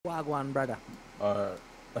Wagwan, brother. I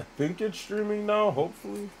think it's streaming now.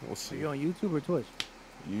 Hopefully, we'll Are see. you on YouTube or Twitch?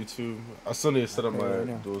 YouTube. I still need to set up Okay, my right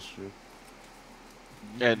now. dual stream.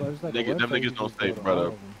 And But it's like a nigga, them website, you niggas don't just say go to all brother,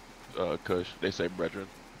 of them. Kush. They say brethren.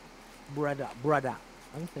 Brother.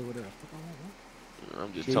 I can say whatever.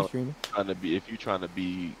 I'm just Shitty telling streaming. you, trying to be, if you trying to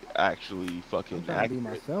be actually fucking I'm trying to be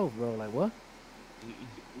accurate. myself, bro. Like, what?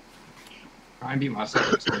 Try and be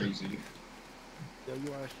myself. It's crazy. Yo,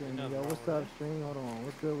 you are streaming. Yo, what's up, stream? Hold on.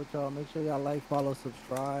 What's good with y'all? Make sure y'all like, follow,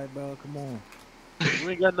 subscribe, bro. Come on. You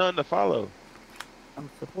ain't got nothing to follow. I'm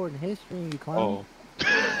supporting his stream, you clown. Oh.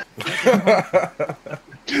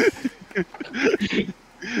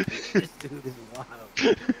 This dude is wild.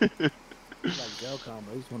 He's like Delcom,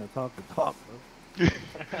 bro. He just want to talk, bro.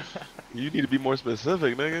 You need to be more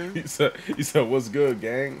specific, nigga. He said, "What's good,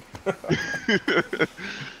 gang?" What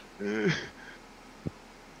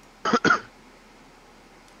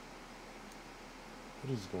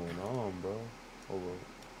is going on, bro? Hold on.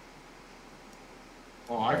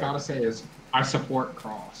 All I gotta say is I support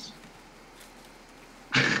Cross.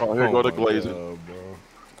 Oh, here go the glazer. Bro.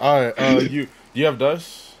 All right, do you have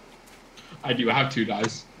dice? I do. I have 2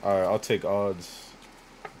 dice. All right, I'll take odds.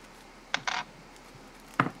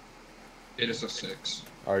 It is a 6.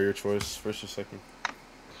 All right, your choice. First or second?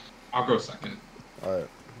 I'll go second. All right.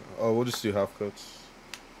 Oh, we'll just do half cuts.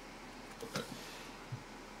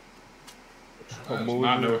 Okay.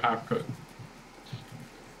 Not no half cut.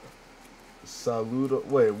 Saludo.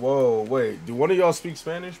 Wait, whoa, wait. Do one of y'all speak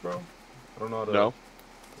Spanish, bro? I don't know how to. No.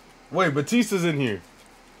 Wait, Batista's in here.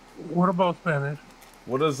 What about Spanish?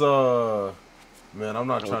 What is Man, I'm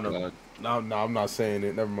not trying to. No, I'm not saying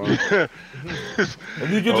it. Never mind. If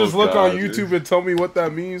you could just look on YouTube and tell me what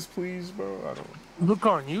that means, please, bro. I don't. Look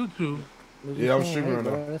on YouTube. Yeah, I'm streaming right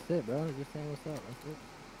now. That's it, bro. Just saying what's up. That's it.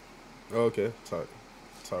 Oh, okay,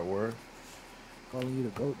 tight word. Calling you the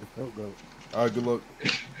goat, the throat goat. All right, good luck.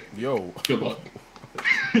 Yo. Good luck.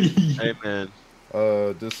 Hey, man.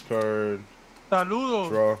 Discard. Saludos.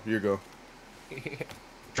 Draw. Here you go.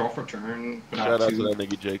 Draw for turn. Shout out to that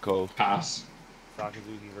nigga J. Cole. Pass.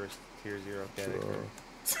 Sakazuki versus Tier 0 Katakuri.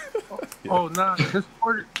 Yeah. Oh, nah. This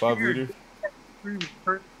part. 5 liter.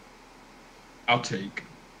 I'll take.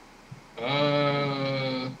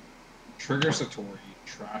 Trigger Satori.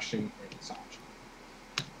 Trashing Sachi.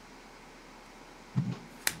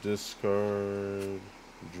 Discard.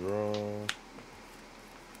 Draw.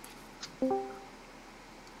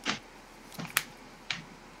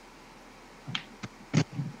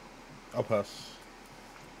 I'll pass.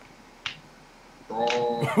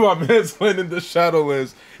 Draw. My man's playing in the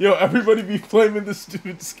Shadowlands. Yo, everybody be flaming this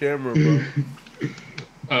dude's camera,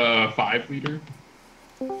 bro. 5 liter.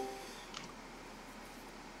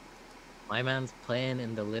 My man's playing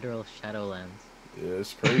in the literal Shadowlands. Yeah,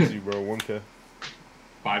 it's crazy, bro. 1K.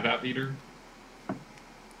 5 at liter.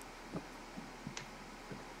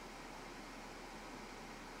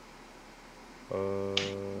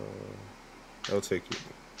 I'll take it.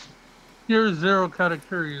 Tier 0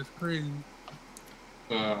 Katakuri is crazy.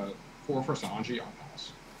 4 for Sanji. I'll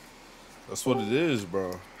pass. That's what it is,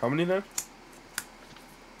 bro. How many now?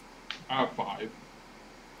 I have 5.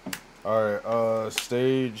 Alright,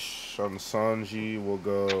 stage on Sanji will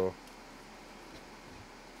go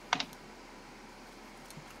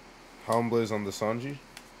Hound Blaze on the Sanji.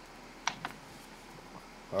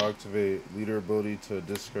 I'll activate leader ability to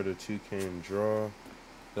discard a 2K and draw.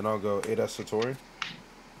 Then I'll go 8 at Satori.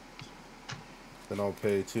 Then I'll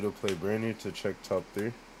pay 2 to play brand new to check top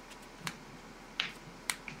 3.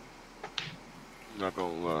 I'm not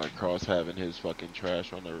gonna Cross having his fucking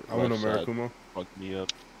trash on the I want a left side Marakumo. fucked me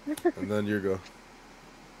up. And then you go.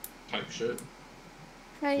 Type shit.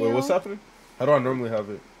 Hey, Wait, what's happening? How do I normally have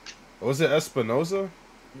it? Was it Espinoza?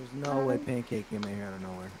 There's no way Pancake came in here out of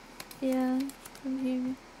nowhere. Yeah, I'm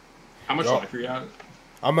here. How much life are you at?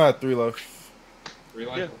 I'm at 3 left. 3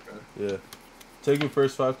 life? Yeah. Okay. Yeah. Taking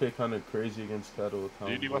first 5K kind of crazy against Cattle with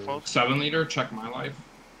Do you need my phone? 7 liter. Check my life.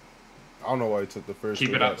 I don't know why he took the first.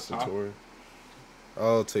 Keep it at the top. Satori.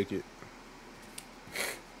 I'll take it.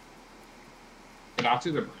 But I'll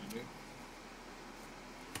do the brand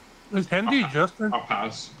new. Is Hendy Justin? I'll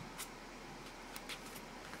pass.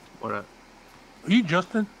 What up? Are you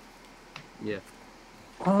Justin? Yeah.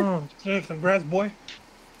 Oh, yeah, congrats, boy.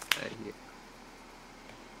 Yeah.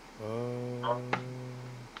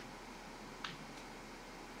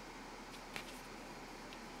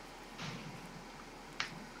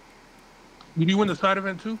 Did you win the side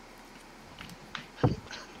event too?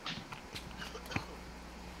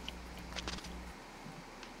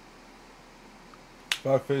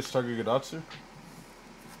 Five face target Gadatsu.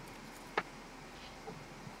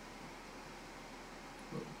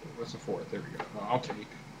 That's a 4. There we go. I'll take.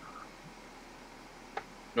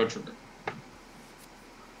 No trigger.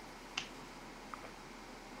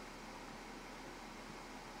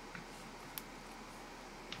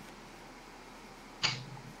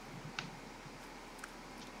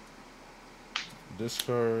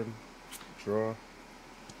 Discard, draw.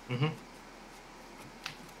 Mm-hmm.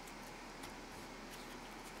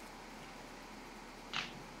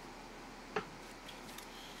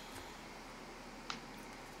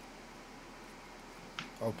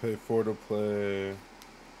 I'll pay 4 to play.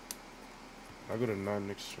 I go to 9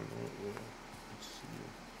 next turn. Right? Yeah.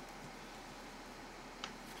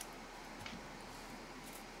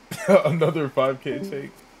 Let's see. Another 5K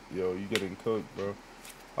take. Yo, you getting cooked, bro.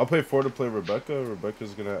 I'll pay 4 to play Rebecca.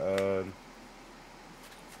 Rebecca's gonna add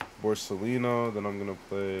Borsalino. Then I'm gonna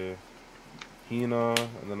play Hina,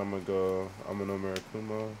 and then I'm gonna go Amano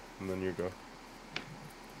Marakuma, and then you go.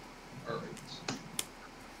 Alright.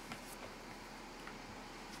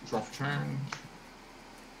 Draw for turn.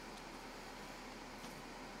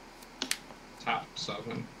 Tap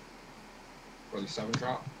 7. Or the 7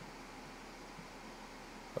 drop.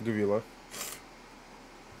 I'll give you a life.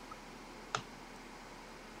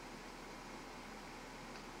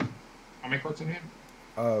 How many cards in hand?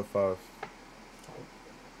 5.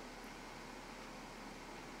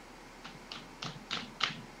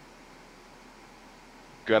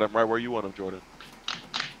 Got him right where you want him, Jordan.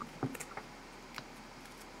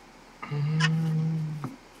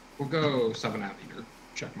 We'll go 7 out leader.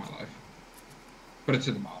 Check my life. Put it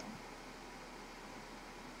to the bottom.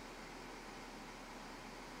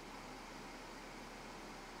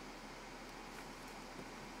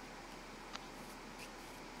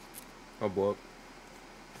 I'll blow up.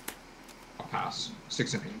 I'll pass.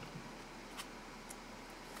 6 in hand.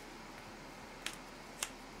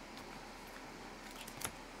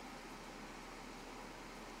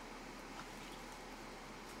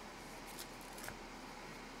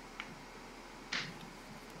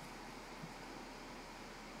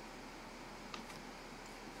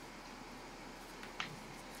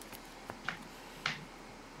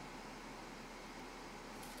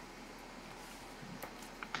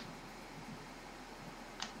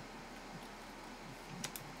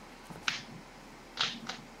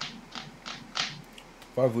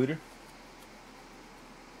 Five leader.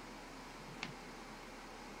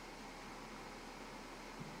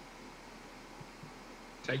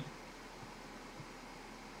 Take.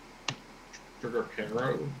 Trigger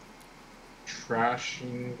Pero.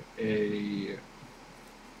 Trashing a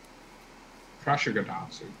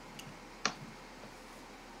Gadatsu.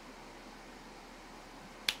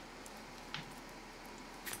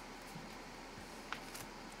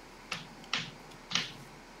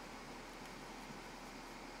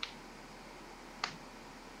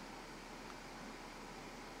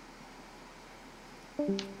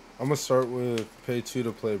 I'm gonna start with pay 2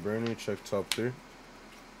 to play Bernie, check top 3.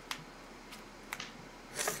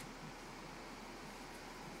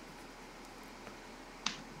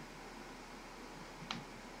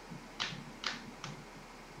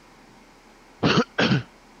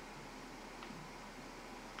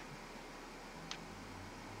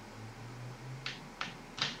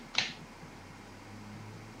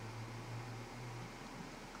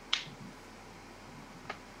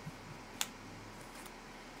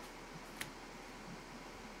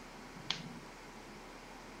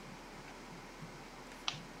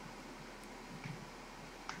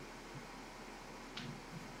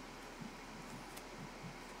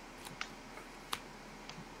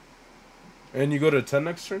 And you go to 10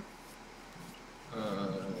 next turn?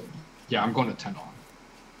 Yeah, I'm going to 10 on.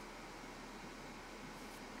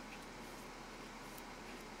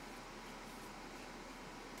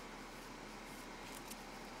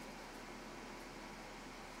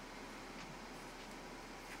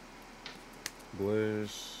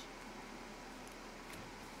 Blaze.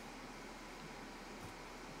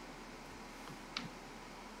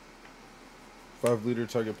 Five leader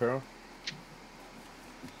target peril.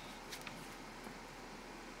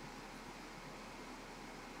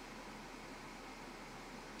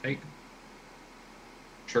 Take.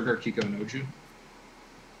 Trigger Kiko Noju.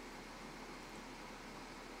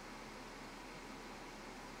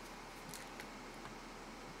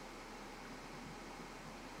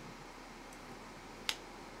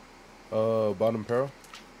 Bottom peril.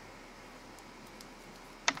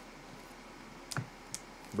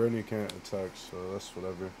 Bernie can't attack, so that's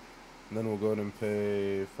whatever. And then we'll go ahead and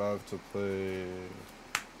pay 5 to play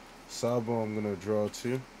Sabo. I'm gonna draw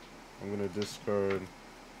 2. I'm gonna discard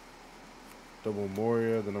double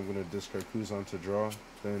Moria, then I'm gonna discard Kuzan to draw.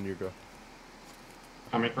 Then you go.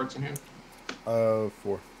 How many cards in hand? 4.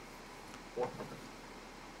 4. Okay.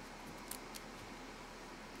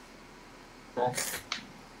 Draw.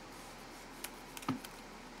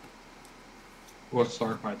 We'll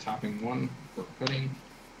start by tapping 1 for putting.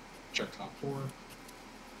 Check top 4.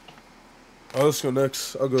 Oh, let's go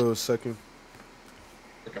next. I'll go second.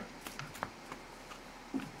 Okay.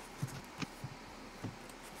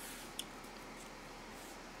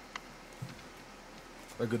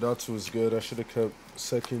 That Gadatsu was good. I should have kept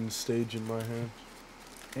second stage in my hand.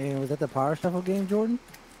 And was that the power shuffle game, Jordan?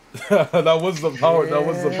 That was the power. That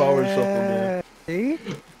was the power shuffle game. See?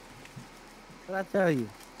 What'd I tell you?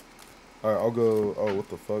 All right, I'll go. Oh, what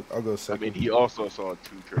the fuck? I'll go I second. mean, he also saw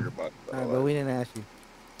 2 trigger buttons. All right, but we didn't ask you.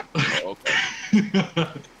 Oh, okay.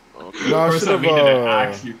 Okay. No, I First should time have. we didn't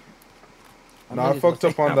ask you. Nah, I fucked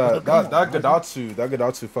up on that. That Gadatsu. That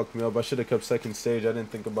Gadatsu fucked me up. I should have kept second stage. I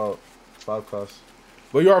didn't think about 5 cost.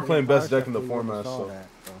 But you are playing best deck in the format, so.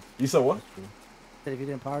 You said what? If you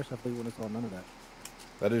didn't power shuffle, you wouldn't have saw none of that.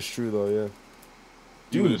 That is true though, yeah. You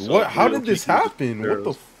Dude, would've saw what? How real did this people happen? What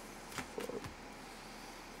the?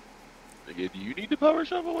 Nigga, do you need the power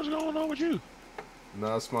shuffle? What's going on with you?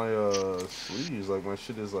 Nah, it's my sleeves. Like my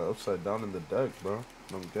shit is like upside down in the deck, bro.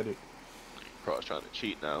 I don't get it. Cross trying to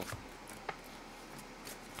cheat now.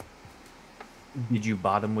 Did you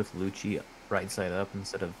bottom with Lucci right side up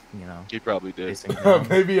instead of, you know, He probably did. facing down?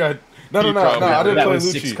 Maybe I. No. I didn't That play was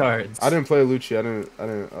Lucci. 6 cards. I didn't play Lucci. I didn't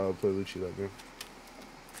play Lucci that game.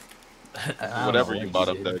 I don't Whatever know you what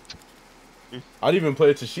bottom did. decked. I didn't even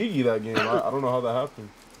play Tashigi that game. I don't know how that happened.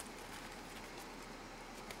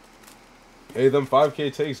 Hey, them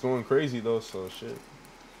 5K takes going crazy though. So shit.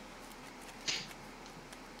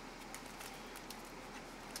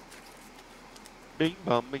 Bing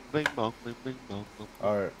bong, bing bing bong, bing bing bong.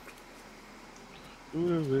 All right.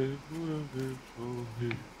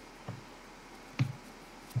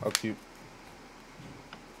 I'll keep.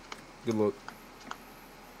 Good luck.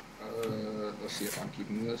 Let's see if I'm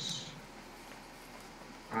keeping this.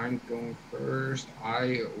 I'm going first.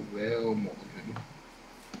 I will mulligan.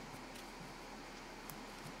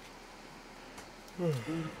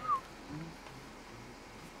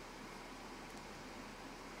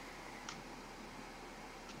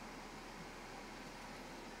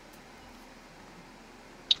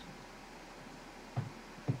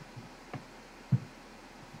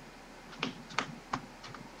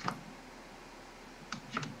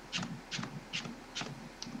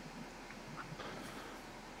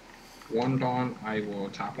 One dawn, I will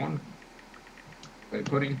tap 1. Play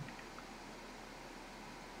pudding.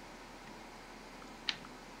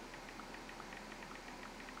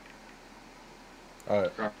 All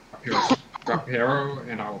right. Drop hero,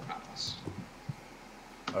 and I will pass.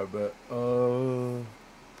 I bet. Draw.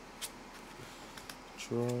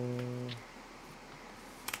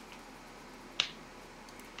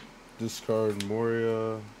 Discard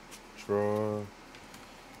Moria. Draw.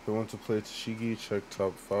 If I want to play Tashigi, check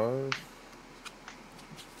top 5.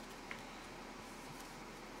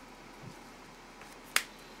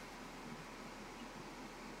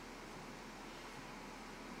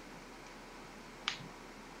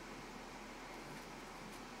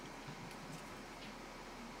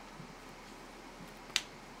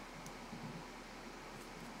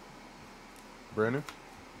 Brandon?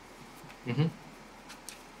 Mm-hmm.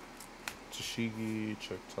 Tashigi,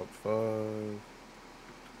 check top 5.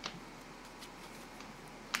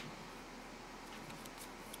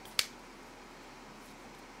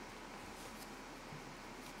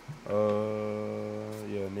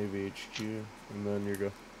 Yeah, Navy HQ, and then you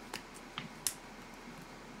go.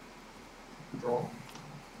 Draw.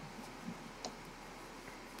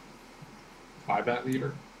 5 at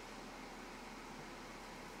leader.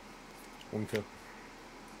 1K.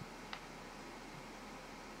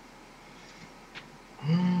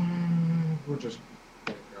 We'll just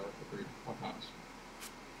let it go for 3. I'll pass.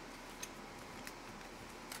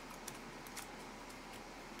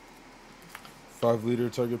 Five leader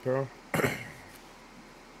target peril.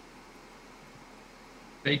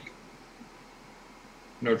 Fake.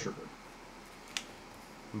 No trigger.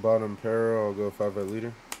 Bottom peril, I'll go 5 at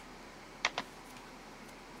leader.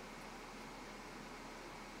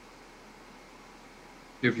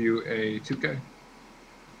 Give you a 2K.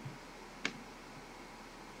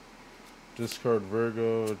 Discard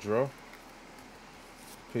Virgo, draw.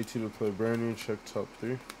 Pay 2 to play brand new, check top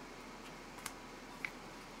 3.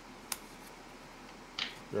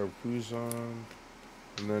 Grab Kuzan,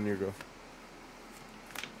 and then you go.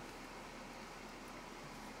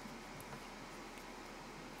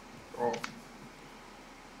 Draw.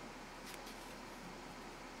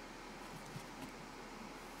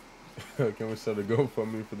 Can we set a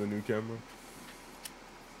GoFundMe for the new camera?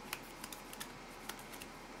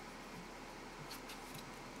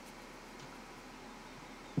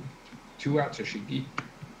 2 out Toshiki.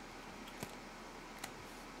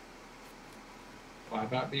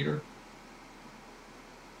 5 out leader.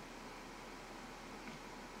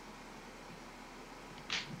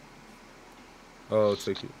 Oh,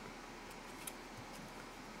 take it.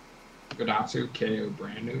 Godatsu, KO,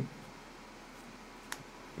 brand new.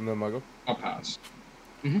 And then Michael. I'll pass.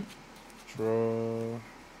 Draw.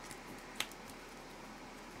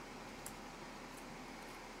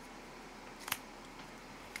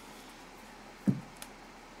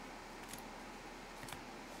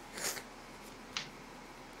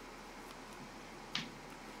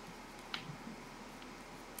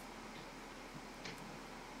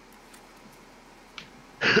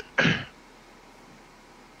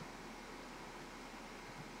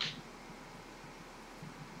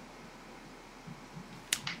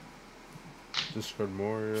 Discard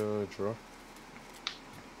Moria, draw.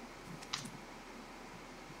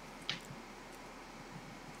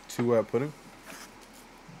 Two at pudding.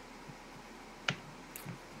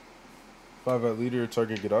 5 at leader,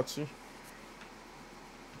 target Gidatsu.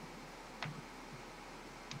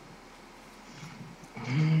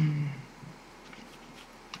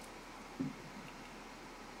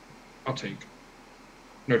 I'll take.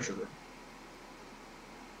 No trigger.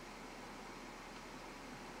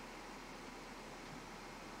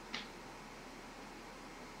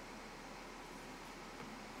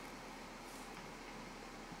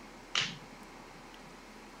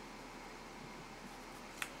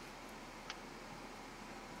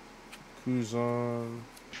 Kuzan.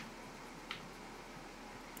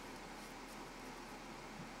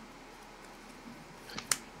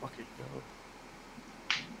 Fucking go.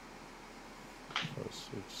 5,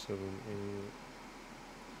 6, 7, 8.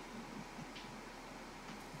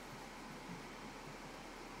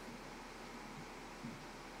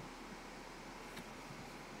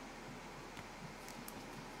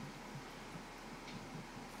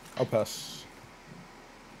 I'll pass.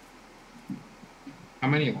 How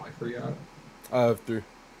many life are you at? I have 3.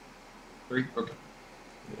 3? Okay.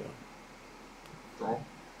 Yeah. Draw.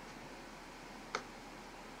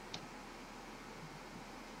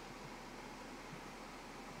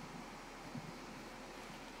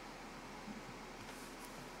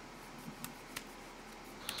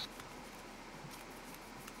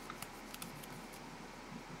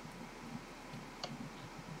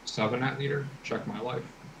 Seven at leader. Check my life.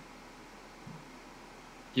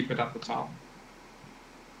 Keep it at the top.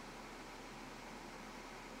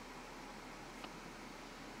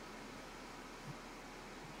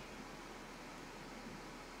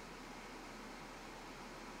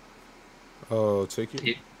 Oh, take it.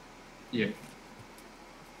 8. Yeah.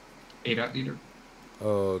 8 at leader.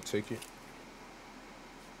 Oh, take it.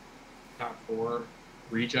 Top 4.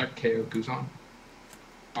 Reject KO Kuzan.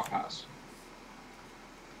 I'll pass.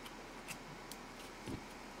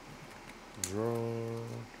 Draw.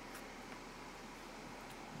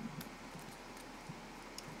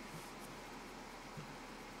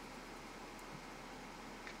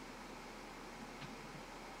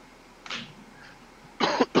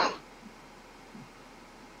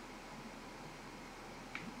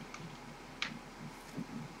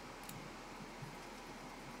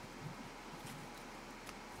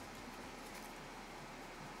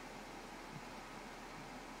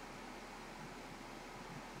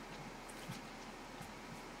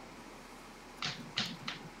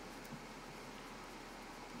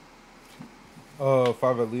 Oh,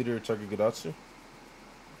 5 at leader, target Gidatsu.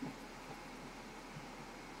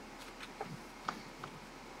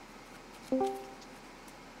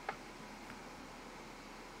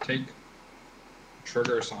 Take.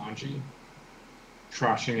 Trigger Sanji.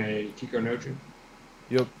 Trashing a Kiko Noju.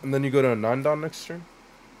 Yep, and then you go to a 9 down next turn.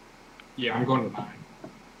 Yeah, I'm going to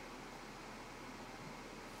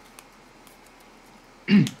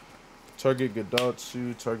 9. Target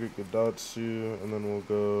Gidatsu, and then we'll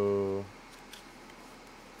go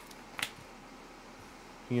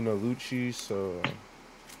Hina Lucci, so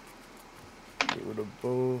get rid of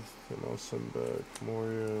both, and I'll send back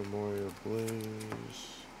Moria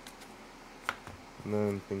Blaze, and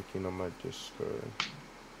then thinking I might discard.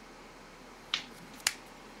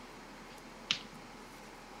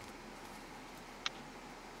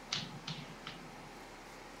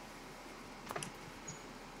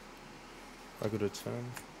 I go to 10.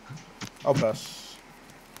 I'll pass.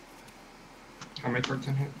 How many cards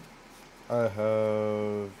in hit? I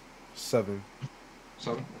have 7.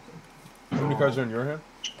 7? Okay. How many cards are in your hand?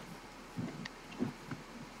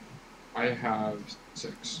 I have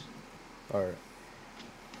 6. Alright.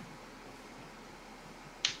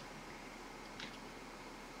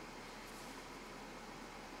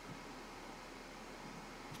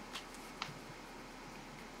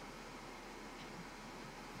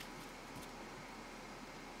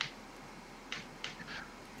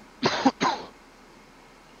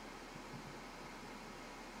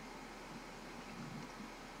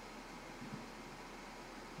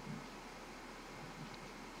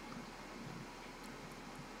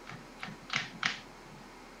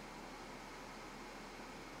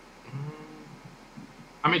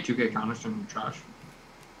 How many 2K counters in your trash?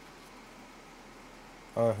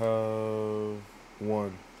 I have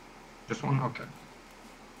one. Just one? Okay.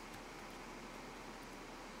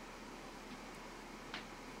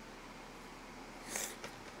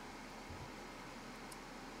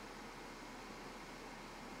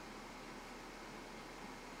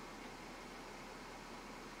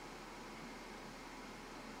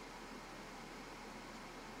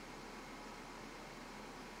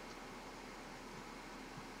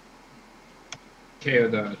 KO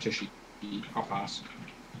the Tishi. I'll pass.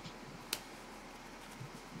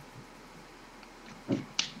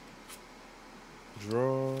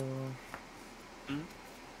 Draw.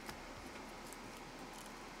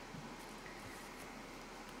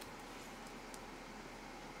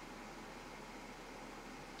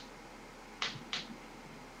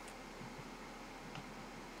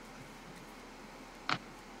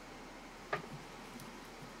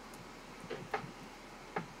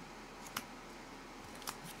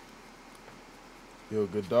 Yo,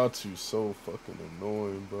 Gadatsu's so fucking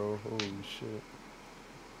annoying, bro. Holy shit.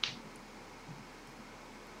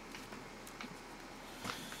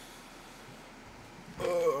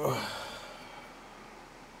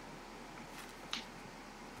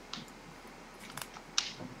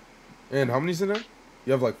 And how many's in there?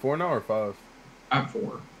 You have like 4 now or 5? I have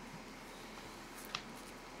 4.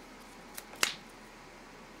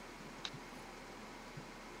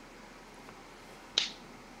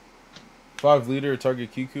 Five leader,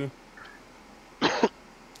 target Kiku.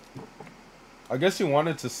 I guess he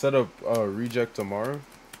wanted to set up reject tomorrow.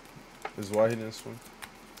 Is why he didn't swing.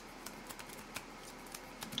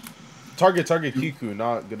 Target Kiku,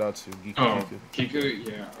 not Gadatsu. Oh, Kiku.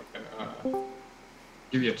 Kiku? Yeah, okay.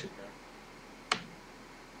 Give you a 2K.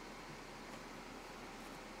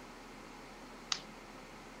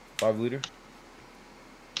 Five leader.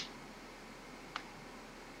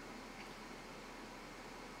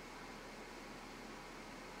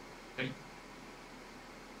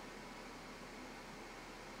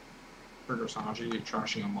 For Sanji,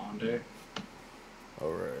 trashing a Monday.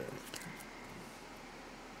 Alright.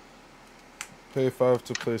 Pay 5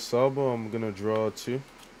 to play Sabo. I'm gonna draw 2.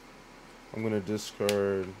 I'm gonna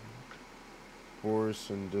discard Boris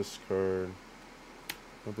and discard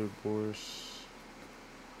another Boris.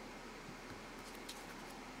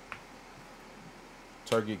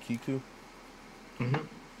 Target Kiku. Mm-hmm.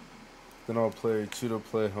 Then I'll play 2 to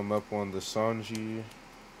play him up on the Sanji.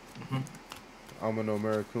 Mm-hmm. Amano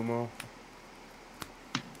Marakumo.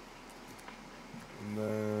 And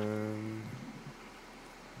then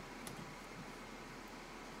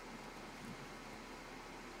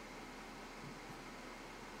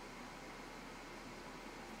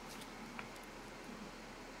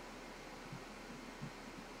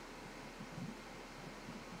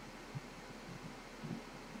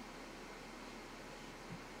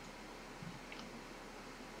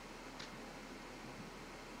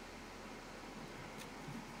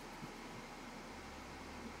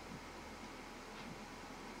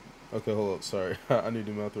okay, hold up. Sorry. I need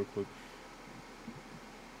to do math real quick.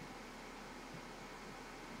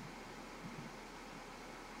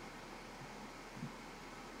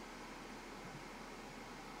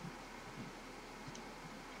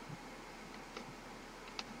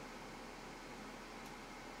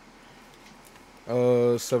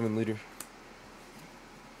 Seven leader.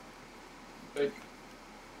 Like,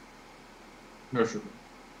 no sugar.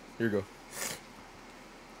 Here you go.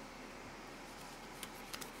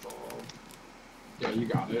 Yeah, you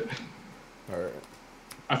got it. Alright.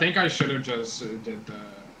 I think I should have just did the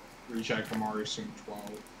recheck Kamari soon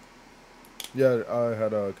 12. Yeah, I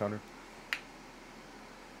had a counter.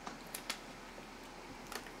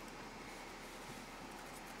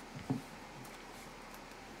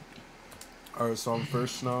 Alright, so I'm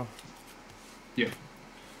first now. Yeah.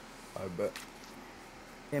 I bet.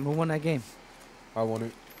 Damn, who won that game? I won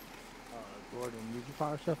it. Gordon, did you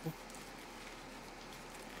power shuffle?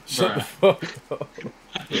 Shut the fuck up.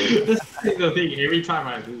 This is the thing, every time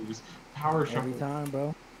I lose, power shuffle. Every time,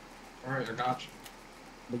 bro. Alright, I got you.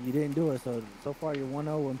 But you didn't do it, so far you're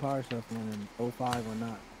 1-0 in power shuffling and 0-5 or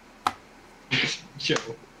not. Yo.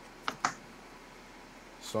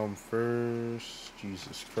 So I'm first.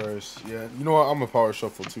 Jesus Christ. Yeah, you know what? I'm a power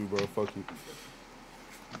shuffle too, bro. Fuck you.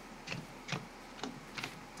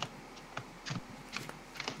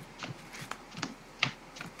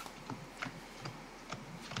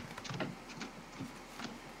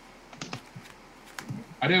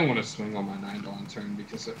 I didn't want to swing on my $9 turn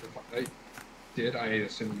because if I did, I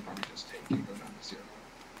assume you probably just take and go down to 0.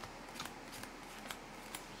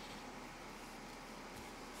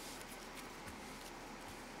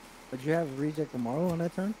 But you have reject tomorrow on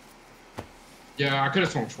that turn? Yeah, I could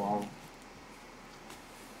have swung 12.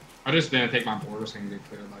 I just didn't think my board was gonna get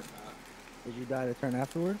cleared like that. Did you die the turn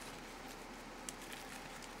afterwards?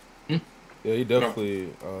 Hmm? Yeah, he No.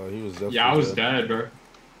 definitely. He was definitely. Yeah, I was dead. dead, bro.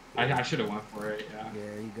 I should have went for it. Yeah.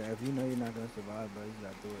 Yeah, you got. If you know you're not gonna survive, bro, you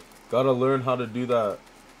gotta do it. Gotta learn how to do that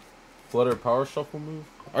flutter power shuffle move.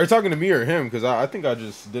 Are you talking to me or him? Because I think I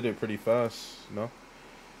just did it pretty fast. No.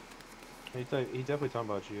 He definitely talking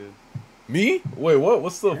about you. Me? Wait, what?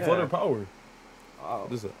 What's the Yeah. flutter power?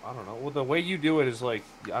 What is it? I don't know. Well, the way you do it is like,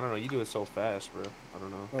 I don't know. You do it so fast, bro. I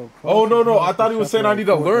don't know. Bro, Oh no, no! I Cross thought he was saying I need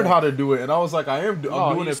to shuffle learn like how to do it, and I was like, I'm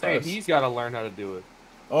doing it saying fast. he's got to learn how to do it.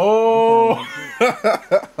 Oh,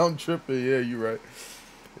 I'm tripping. Yeah, you're right.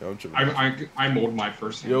 Yeah, I'm tripping. I mold my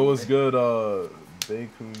first hand. Yo, what's good?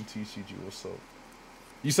 Bakun TCG, what's up?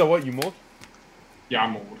 You said what? You mold? Yeah,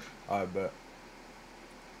 I'm mold. I bet.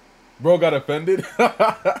 Bro got offended.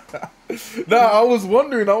 Nah, I was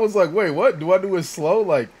wondering. I was like, wait, what? Do I do it slow?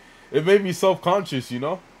 Like, it made me self-conscious, you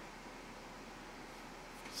know?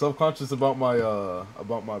 Self-conscious about my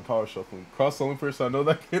power shuffling. Cross the only person I know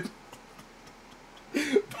that can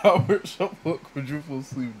power shuffle quadruple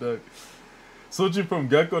sleeve deck. Switching from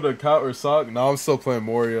Gecko to Cat or Sock. Nah, I'm still playing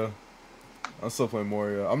Moria.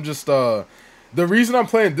 I'm just the reason I'm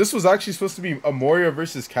playing this was actually supposed to be a Moria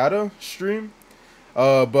versus Kata stream.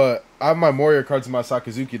 But I have my Moria cards in my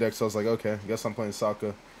Sakazuki deck, so I was like, okay, I guess I'm playing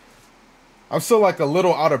Saka. I'm still like a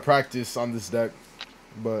little out of practice on this deck,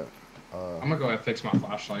 but I'm gonna go ahead and fix my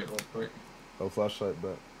flashlight real quick. Oh, flashlight,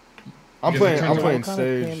 but I'm Because playing what kind of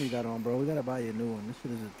stage. cam you got on, bro? We gotta buy you a new one. This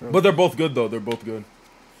shit is a joke. But they're both good though. They're both good.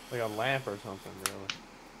 Like a lamp or something, really.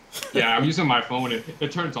 Yeah, I'm using my phone.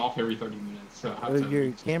 It turns off every 30 minutes. So I have to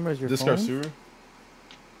Your camera's your This phone? Suru?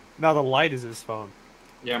 No, the light is his phone.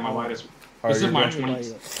 Yeah, my light is. Alright, This is my you're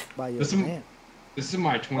good. 20. This is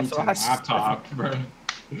my 2010 That's what I laptop, bro.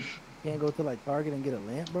 Can't go to like Target and get a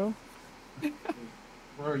lamp, bro.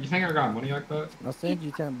 Bro, you think I got money like that? I'll send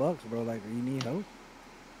you $10, bro. Like, you need help?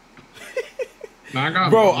 No, I got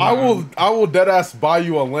Bro, money, I will dead ass buy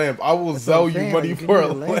you a lamp. I will That's what sell I'm you saying, money like, if you for need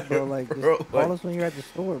a lamp, bro. Like, just bro. call us when you're at the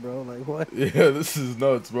store, bro. Like, what? Yeah, this is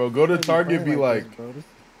nuts, bro. Go to Can't be Target, playing be like, this, bro. This is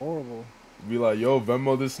horrible. be like, yo,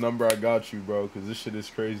 Venmo this number, I got you, bro, because this shit is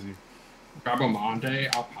crazy. Grab a Monday,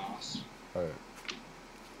 I'll pass. Alright.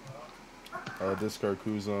 Discard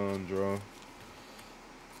Kuzan, draw.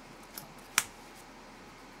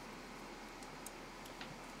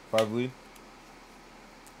 Five lead.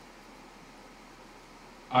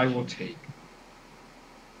 I will take.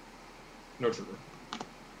 No trigger.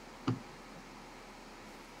 Here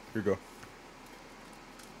you go.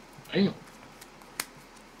 Damn.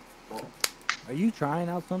 Are you trying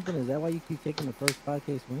out something? Is that why you keep taking the first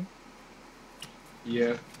 5K swing?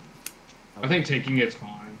 Yeah. I think taking it's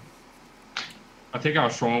fine. I think I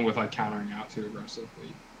was trolling with like countering out too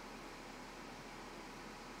aggressively.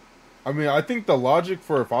 I mean, I think the logic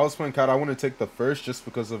for if I was playing Cat, I wouldn't take the first just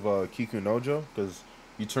because of Kiku Nojo, because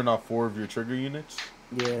you turn off 4 of your trigger units.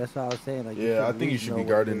 Yeah, that's what I was saying. Like, Yeah, I think you should be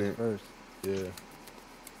guarding it first. Yeah.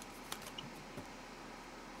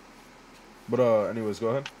 But anyways, go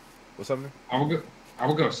ahead. What's happening? I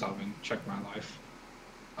will go 7. Check my life.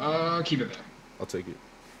 Keep it there. I'll take it.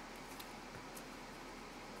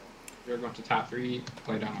 You're going to tap 3,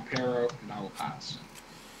 play down a Pero, and I will pass.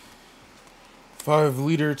 5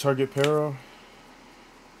 leader, target Pero.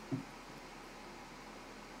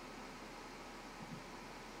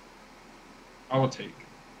 I will take.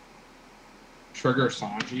 Trigger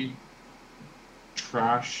Sanji.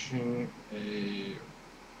 Trashing a.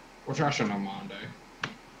 We're trashing a Monday.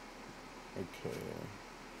 Okay.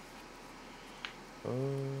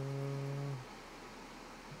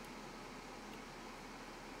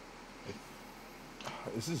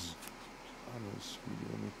 This is. I don't know, speedy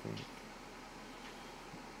or anything.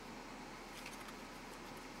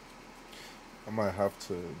 I might have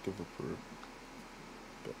to give up her.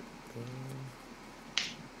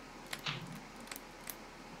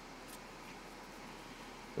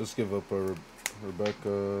 Let's give up a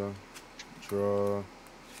Rebecca. Draw.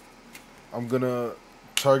 I'm gonna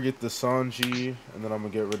target the Sanji, and then I'm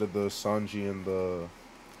gonna get rid of the Sanji and the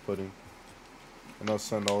pudding. And I'll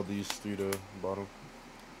send all these 3 to bottom.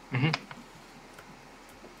 Mm-hmm.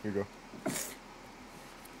 Here you go.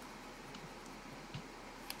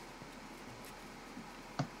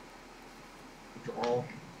 Draw.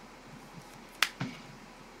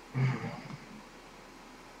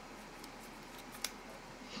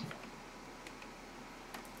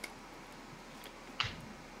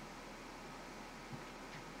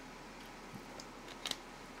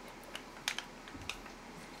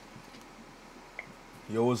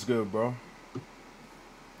 Yo, what's good, bro?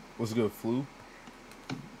 What's good, Flu?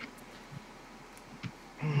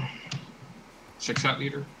 6 at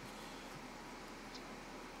leader.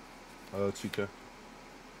 2K.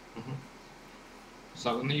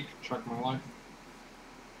 7 lead. Check my life.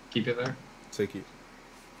 Keep it there. Take it.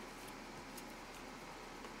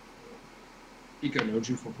 Ika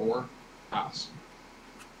Noju for 4. Pass.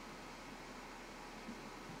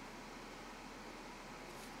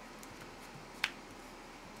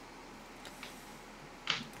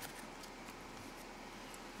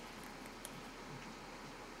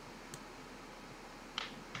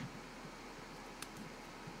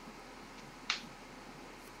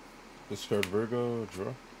 Discard Virgo,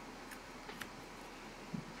 draw.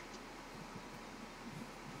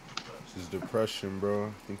 This is depression, bro.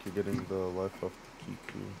 I think you're getting the life off the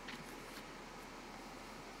Kiku.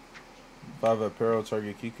 5 at peril,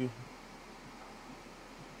 target Kiku.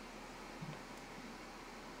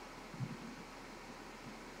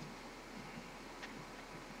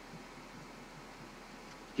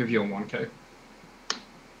 Give you a 1K.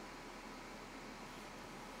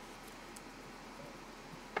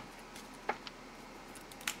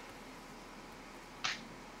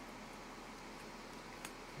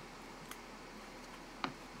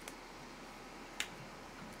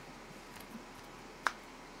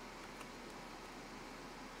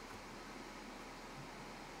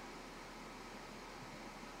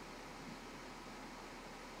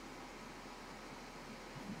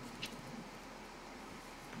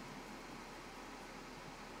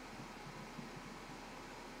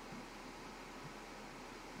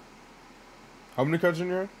 How many cards in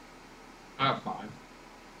your hand? I have 5.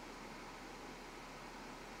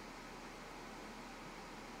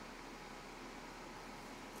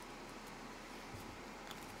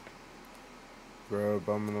 Grab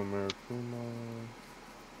Abominable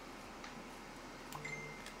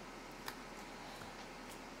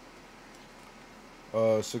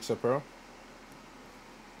Maracuma. 6 at peril.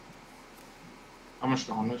 How much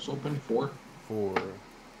on this open? 4? 4.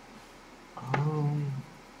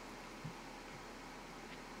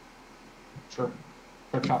 Sure.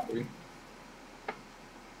 For Katakuri.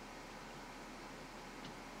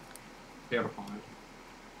 They have a 5.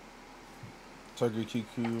 Target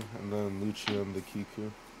Kiku, and then Lucci on the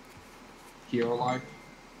Kiku. Hero life.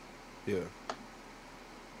 Yeah.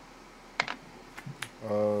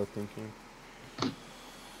 Thinking.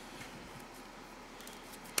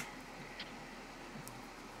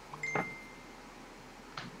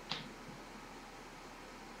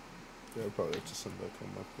 Yeah, I'll probably have to send back on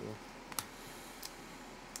my pool.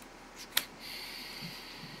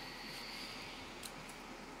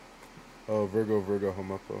 Oh, Virgo,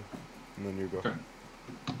 Homapo. And then you go. Okay.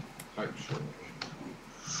 Type sure.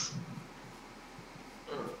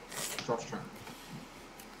 Draft turn.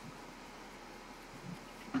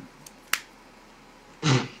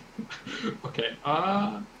 Okay,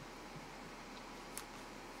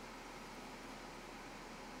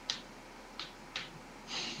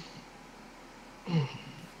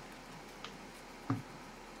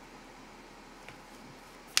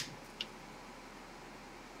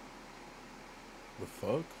 The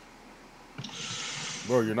fuck?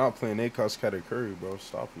 Bro, you're not playing ACOS Katakuri, bro.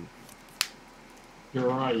 Stop it. you're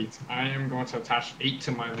right. I am going to attach 8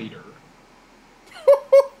 to my leader.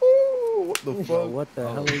 What the Bro, fuck? what the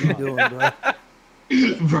hell are you doing, bro?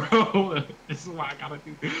 Bro, this is what I gotta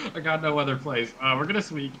do. I got no other place. We're gonna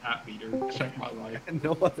sneak at leader. Check my life.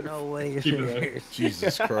 No way. It's Keep it there. yours.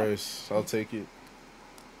 Jesus Christ. I'll take it.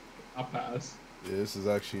 I'll pass. Yeah, this is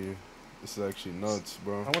actually nuts,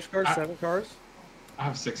 bro. How much cards? 7 cards? I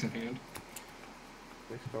have 6 in hand.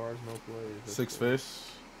 6 cards, no plays. That's 6 good.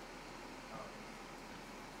 face.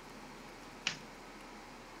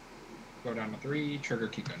 Go down to 3. Trigger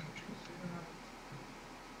Kiko.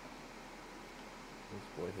 This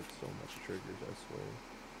boy hits so much triggers, I swear.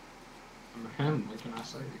 I'm him. What can I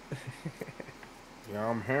say? Yeah,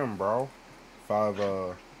 I'm him, bro. 5,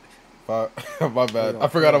 my bad. I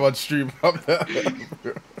forgot about stream. My bad.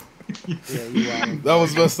 Yeah, you are. That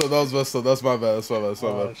was messed up. That's my bad. That's my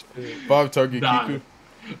bad. Shit. 5 target Nah, Kiku.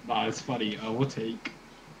 nah, it's funny. We'll take.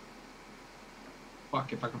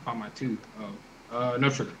 Fuck, if I can find my 2. Oh. No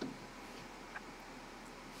trigger.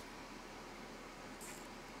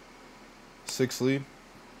 6 lead.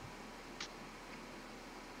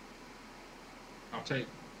 I'll take.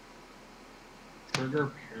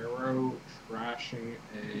 Trigger, Paro, trashing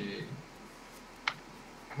a.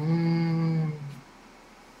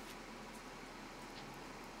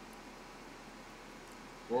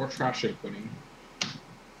 Or trash a pudding.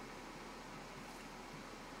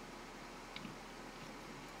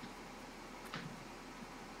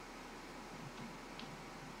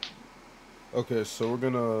 Okay, so we're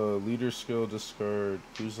gonna leader skill, discard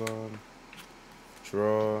Kuzan,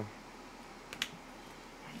 draw,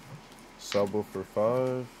 Sabo for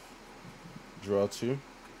 5, draw 2,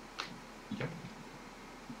 Yep.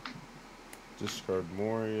 discard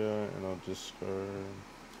Moria, and I'll discard.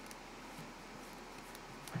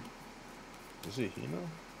 Is it Hina?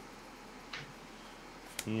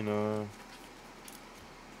 Hina.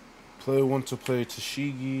 Play one to play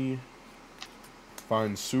Tashigi.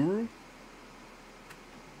 Find Suru.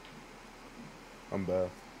 I'm bad.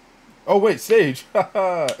 Oh wait, Sage.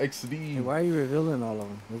 Haha, XD. Hey, why are you revealing all of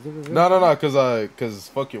them? Was it revealed? No, cause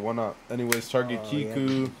fuck it, why not? Anyways, target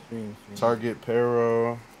Kiku, Yeah, stream. target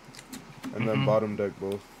Pero, and then bottom deck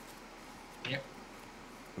both. Yep.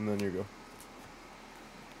 And then you go.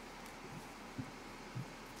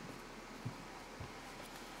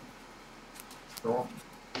 Draw.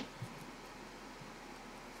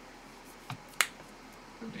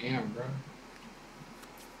 Damn, bro.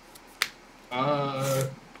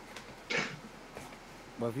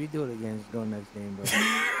 Well, if you do it again, just go next game, bro.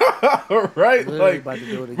 Right? Literally Like, about to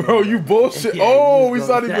do it again, bro, you bullshit. Yeah, oh, you he's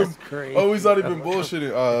go- not even. that's crazy, Oh, he's not bro. even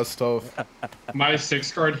bullshitting. Oh, that's tough. My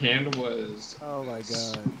 6-card hand was. Oh my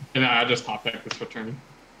god. And I just top deck this for turn.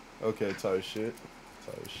 Okay, tight shit.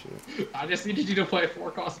 I just needed you to play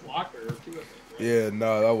 4-cost blocker or 2 of it. Bro. Yeah,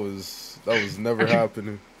 nah, that was never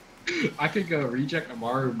happening. I could go reject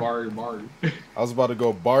Amaru, Maru. I was about to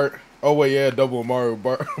go Bart. Oh wait, yeah, double Mario.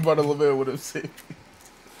 Bart Levin would have said.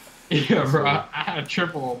 Yeah, bro. I had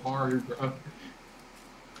triple Amaru, bro.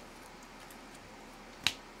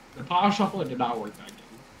 The power shuffle did not work that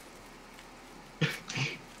game.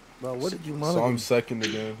 Bro, what did you So mulligan? I'm second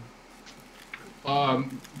again.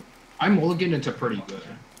 I mulligan into pretty good,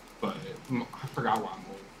 but I forgot what I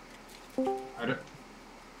mulligan. I don't.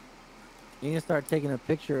 You can start taking a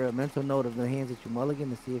picture, a mental note of the hands that you mulligan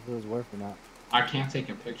to see if it was worth or not. I can't take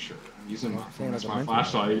a picture. I'm using my phone as Like a my mental note,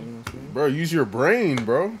 flashlight. you know what I'm saying? Bro, use your brain,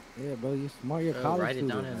 bro. Yeah, bro, you smart. You're a Bro, college write it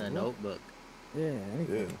down student, in a bro. notebook. Yeah,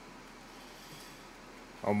 anything. Yeah.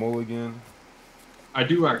 I'll mulligan. I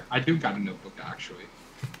do got a notebook actually.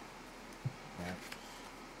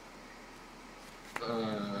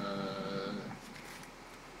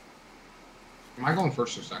 Am I going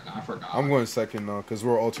first or second? I forgot. I'm going second now because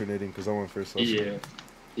we're alternating because I went first. Yeah.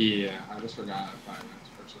 Yeah, I just forgot if I went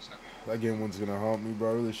first or second. That game one's gonna haunt me, bro.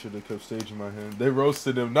 I really should have kept staging my hand. They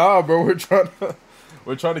roasted him. Nah, bro, we're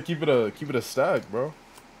trying to keep it a stack, bro.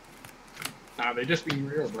 Nah, they just being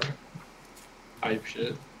real, bro. Type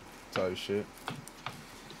shit. Type shit.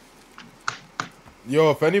 Yo,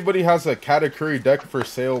 if anybody has a Katakuri deck for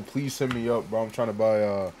sale, please hit me up, bro. I'm trying to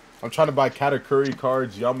buy Katakuri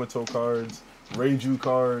cards, Yamato cards, Reiju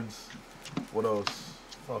cards. What else?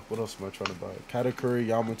 Fuck, what else am I trying to buy? Katakuri,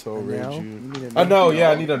 Yamato, Reiju. I know,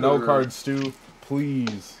 yeah, I need a no cards too.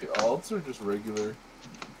 Please. The alts are just regular.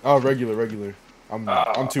 Oh, regular.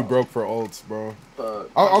 I'm too broke for alts, bro.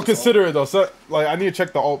 I'll Just consider it though. So, like, I need to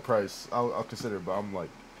check the alt price. I'll consider it, but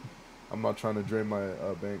I'm not trying to drain my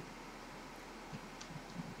bank.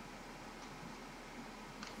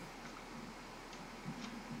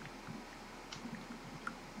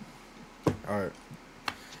 Alright.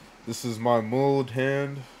 This is my mulled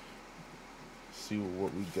hand. Let's see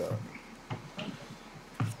what we got.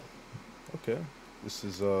 Okay. This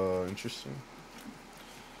is interesting.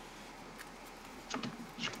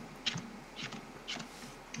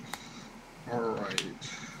 Alright.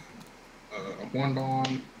 One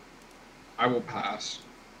Dawn. I will pass.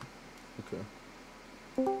 Okay.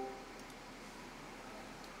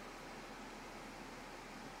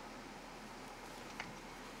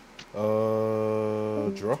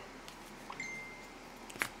 Draw.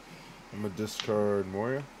 I'm gonna discard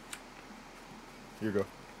Moria. Here you go.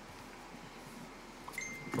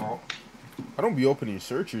 Draw. I don't be opening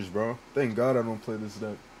searchers, bro. Thank God I don't play this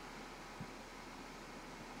deck.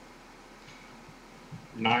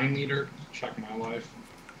 9 meter. Check my life.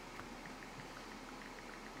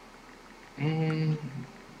 We'll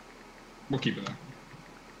keep it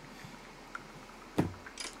there.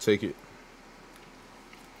 Take it.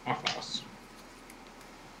 I'll pass.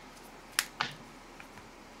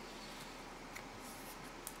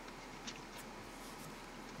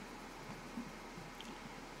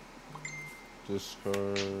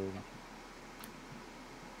 Discard.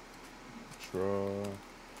 Draw.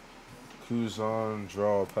 Kuzan,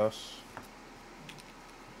 draw, pass.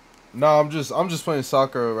 Nah, I'm just playing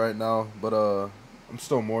soccer right now, but I'm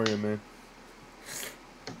still Moria, man.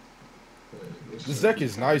 This deck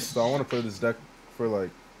is nice though. I want to play this deck for like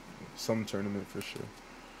some tournament for sure.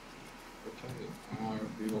 Okay.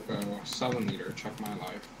 We will go 7 meter. Check my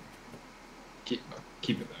life. Keep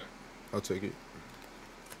it there. I'll take it.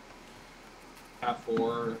 Tap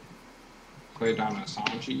 4. Play down a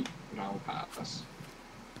Sanji, and I will pass.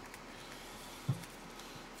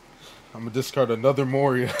 I'm gonna discard another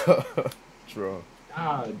Moria. Draw.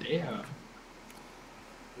 God damn.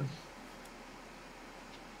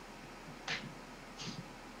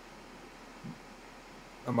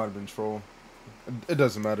 I might have been troll. It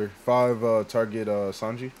doesn't matter. 5 target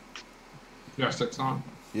Sanji. You got 6 on?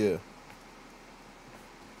 Yeah.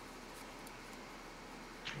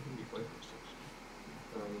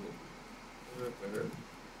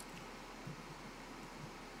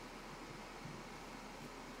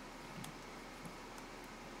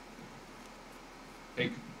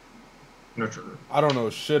 Take nurture. I don't know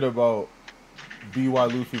shit about BY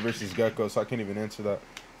Luffy versus Gecko, so I can't even answer that.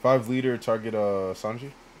 5 leader target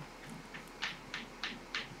Sanji.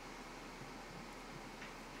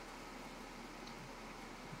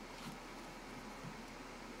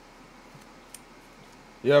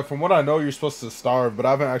 Yeah, from what I know, you're supposed to starve, but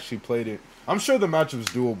I haven't actually played it. I'm sure the matchup's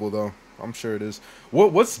doable though. I'm sure it is.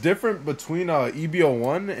 What's different between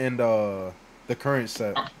EBO1 and the current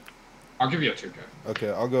set? I'll give you a 2K. Okay,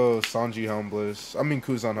 I'll go Sanji Helmbless. I mean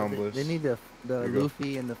Kuzan Helmbless. They need the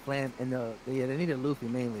Luffy and the Flam and yeah, they need a Luffy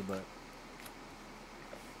mainly, but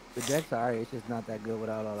the deck's alright. It's just not that good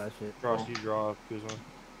without all that shit. Draw, you draw, Kuzan.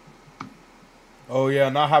 Oh yeah,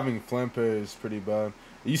 not having Flampe is pretty bad.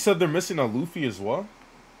 You said they're missing a Luffy as well?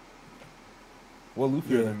 What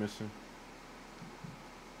Luffy are they missing?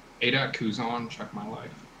 Ada Kuzan, check my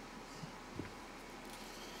life.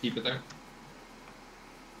 Keep it there.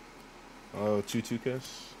 2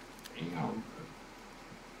 2Ks.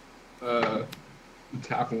 Damn.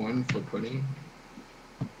 Tap 1 for pudding.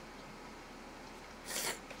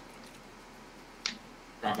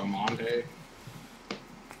 Grab a Monde.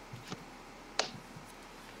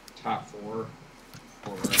 Tap 4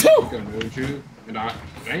 for Nuju. And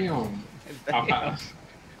damn. I'll pass.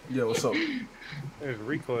 Yeah, what's up? There's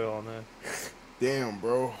recoil on that. Damn,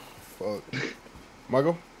 bro. Fuck.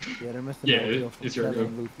 Michael? Yeah, they're missing. Yeah, it's your go.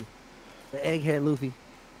 Luffy. The egghead Luffy.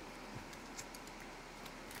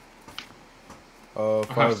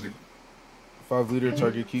 5 leader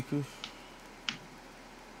target Kiku.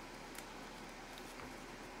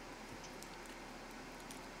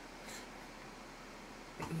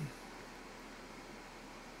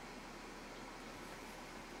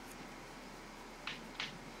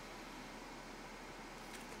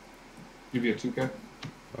 Give you a 2K.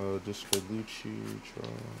 Just for Lucci,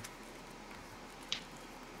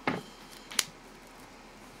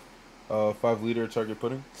 draw. 5 leader target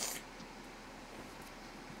pudding.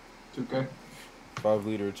 2K. 5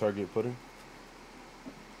 leader target pudding.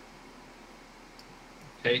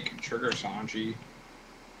 Take trigger Sanji.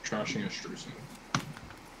 Trashing a Strusen.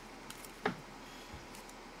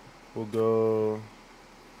 We'll go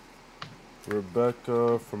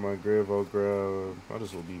Rebecca. For my grave, I'll grab. Might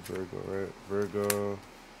as well be Virgo, right? Virgo.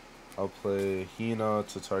 I'll play Hina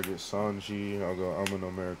to target Sanji. I'll go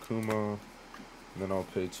Amano Marakuma. And then I'll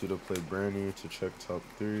pay 2 to play Branny to check top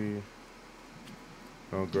 3.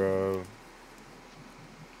 I'll grab.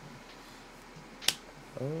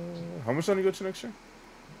 How much time do you go to next year?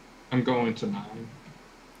 I'm going to 9.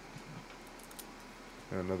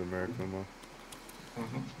 And another Marakuma.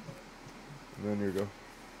 Uh-huh. And then here you go.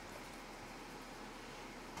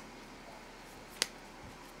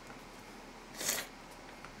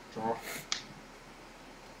 Draw.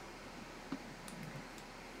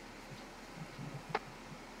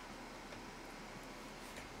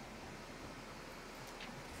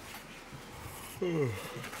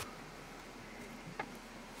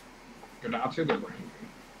 Good out to the ring.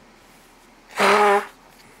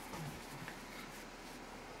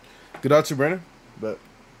 Good out to Brandon. Bet.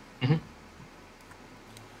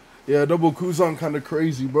 Yeah, double Kuzan kind of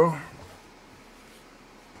crazy, bro.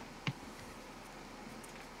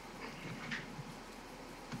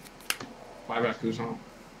 Buyback Kuzan.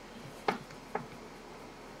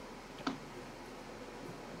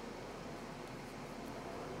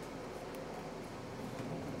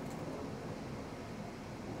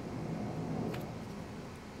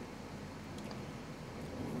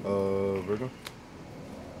 Virgo.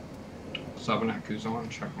 7 at Kuzan.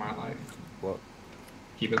 Check my life. What?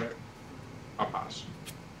 Keep it there. I'll pass.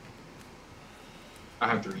 I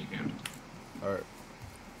have 3 in hand. Alright.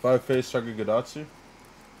 5 face target Gadatsu.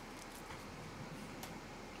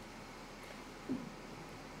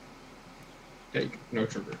 Take. No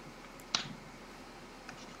trigger.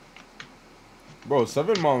 Bro,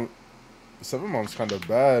 7 mom's kind of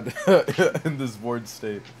bad in this board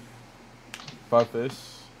state. 5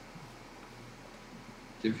 face.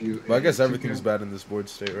 Give you. But I guess everything's bad in this board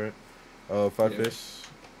state, right? Five Yeah. face.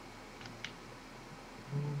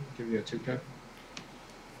 Give you a 2K.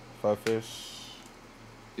 Five face.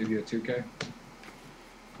 Give you a 2K.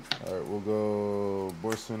 All right, we'll go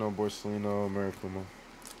Borsellino, Marikuma.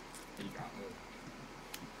 You got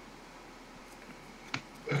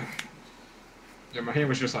it. Yeah, my hand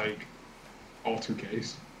was just like all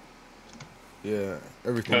 2Ks. Yeah,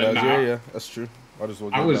 everything But does. nah, Yeah, that's true. Might as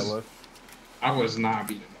well I get that was life. I was not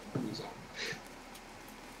beating them. It was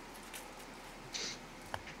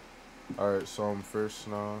All right, so I'm first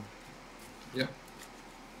now. Yep.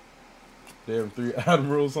 Damn, 3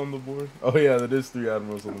 admirals on the board. Oh yeah, that is 3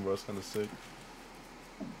 admirals on the board. That's kind of sick.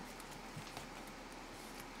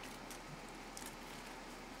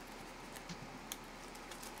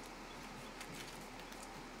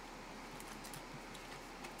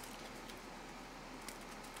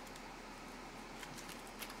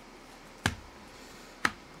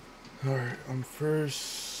 All right, I'm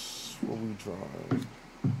first. What we drawing?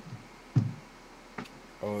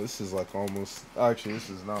 Oh, this is like almost. Actually, this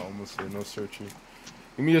is not almost. No searcher.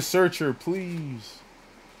 Give me a searcher, please.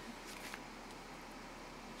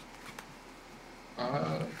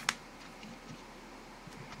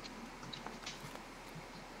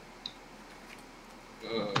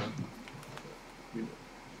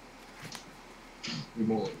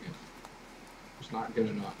 Mulligan. It's not good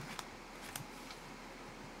enough.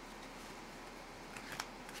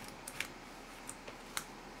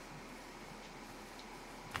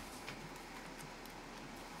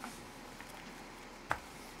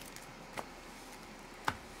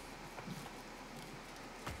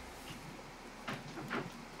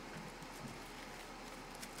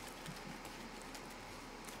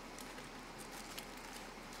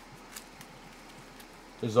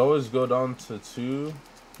 Does always go down to 2.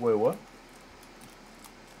 Wait, what?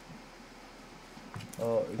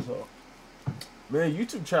 It's all. Man,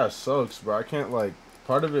 YouTube chat sucks, bro. I can't like.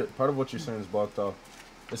 Part of what you're saying is blocked off.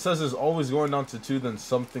 It says it's always going down to 2, then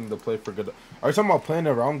something to play for good. Are you talking about playing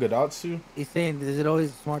around Gadatsu? He's saying, is it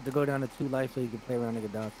always smart to go down to 2 life so you can play around the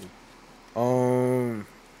Gaddafi?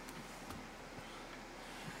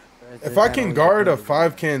 If I can guard a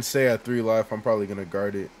 5 can say at 3 life, I'm probably gonna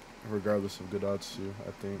guard it, regardless of Gadatsu.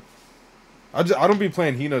 I think. I don't be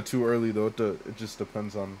playing Hina too early though. It just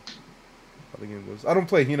depends on how the game goes. I don't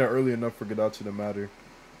play Hina early enough for Gadatsu to matter.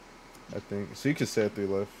 I think so. You could say at 3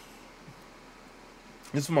 life.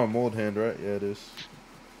 This is my mold hand, right? Yeah, it is.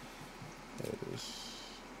 Yeah, it is.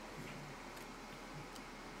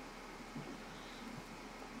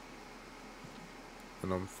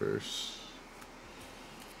 And I'm first.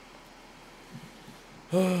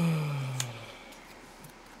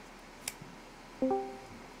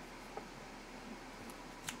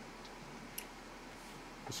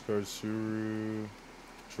 Discard Suru.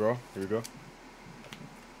 Draw. Here you go.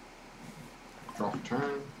 Draw for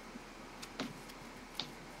turn.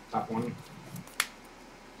 Top 1.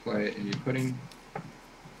 Play a pudding.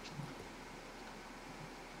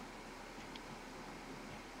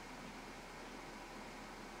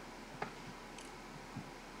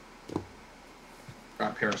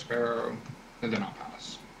 Got Pair Sparrow, and then I'll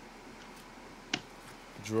pass.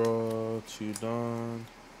 Draw 2 Dawn.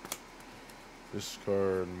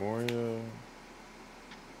 Discard Moria.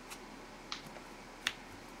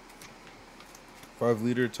 5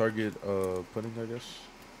 leader target pudding, I guess.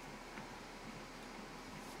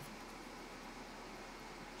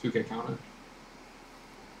 2K counter.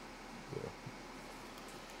 Yeah.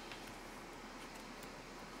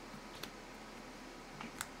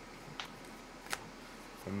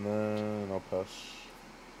 And then I'll pass.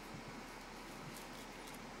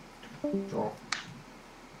 Draw.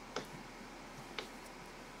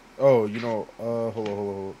 Oh, you know, hold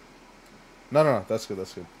on. No, that's good,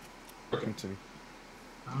 Okay. Continue.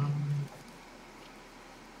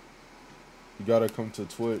 You gotta come to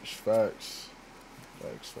Twitch, facts.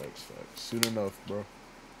 Soon enough, bro.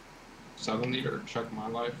 7 leader, check my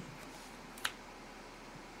life.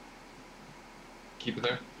 Keep it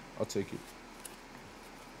there. I'll take it.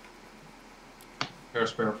 Pair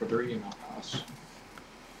Sparrow for 3, and I'll pass.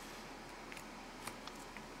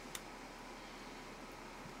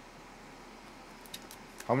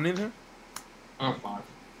 How many in here? 5.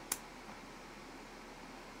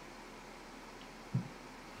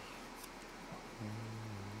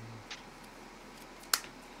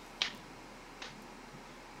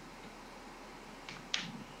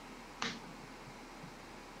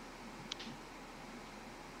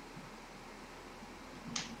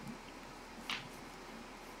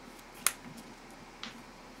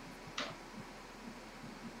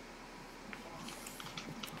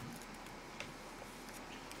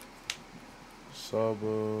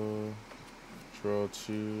 Saba. Draw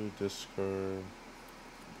 2, discard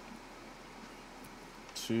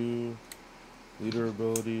 2, leader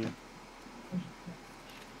ability, and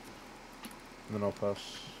then I'll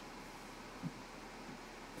pass.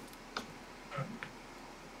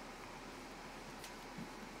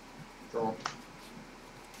 Draw.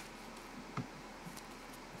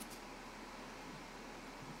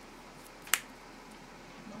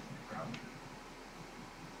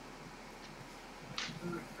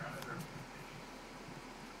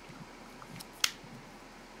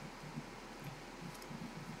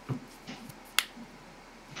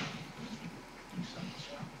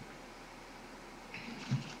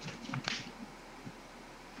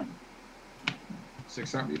 Six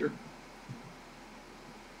centimeter.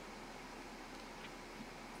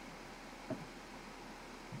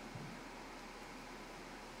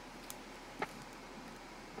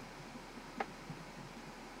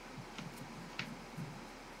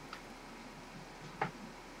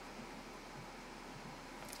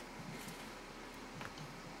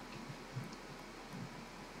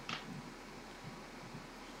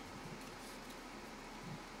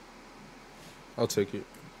 I'll take it.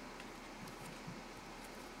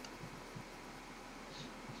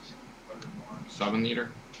 Seven liter.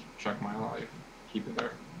 Check my life. Keep it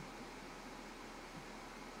there.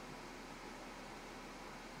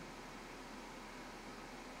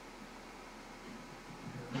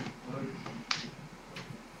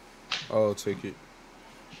 I'll take it.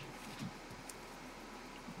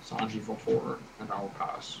 Sanji for 4, and I will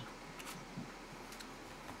pass.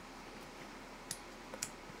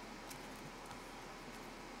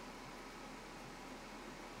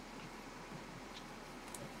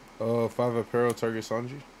 Five apparel, target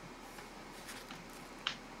Sanji.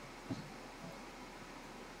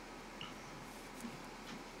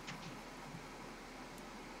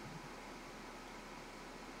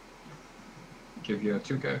 Give you a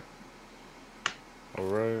 2K.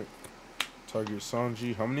 Alright. Target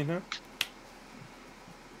Sanji. How many now?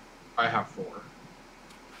 I have 4.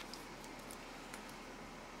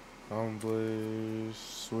 Blaze,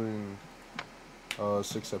 swing.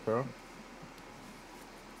 6 apparel.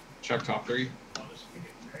 Check top 3.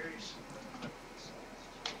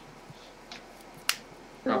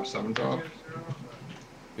 Grab 7 drop.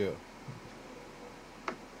 Yeah.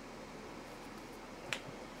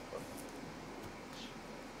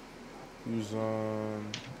 Use on.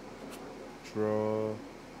 Draw.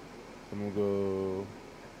 Then we'll go.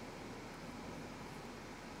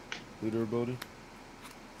 Leader ability.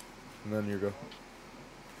 And then you go.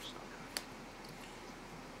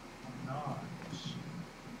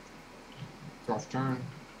 Draw turn.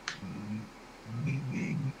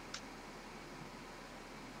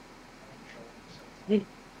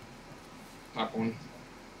 Top 1.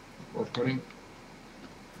 Worth putting.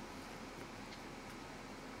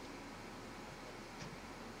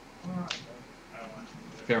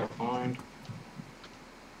 Fair find.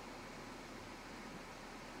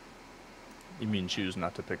 You mean choose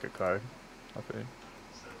not to pick a card? Okay.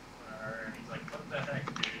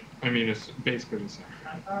 I mean, it's basically the same.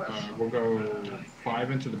 We'll go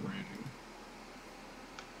 5 into the branding.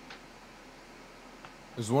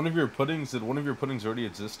 Did one of your puddings already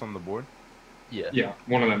exist on the board? Yeah. Yeah,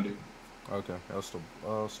 one of them do. Okay, I'll still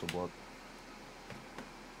block.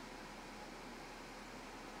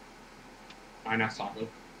 I now Saga.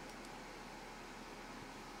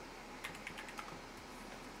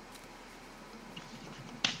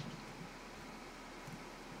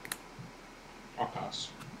 I'll pass.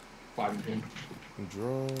 5 in hand.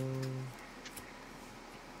 Draw.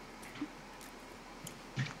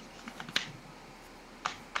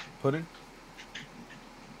 Pudding?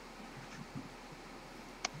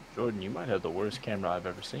 Jordan, you might have the worst camera I've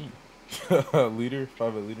ever seen. Leader?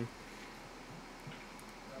 5 at leader.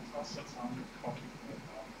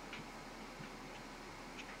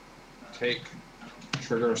 Take.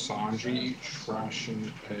 Trigger Sanji. Trash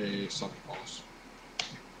and pay second boss.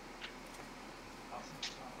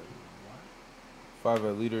 5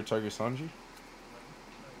 at leader, target Sanji.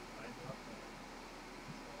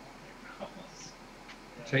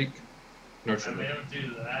 Take. No trigger. I made him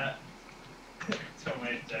do that to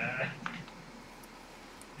my dad.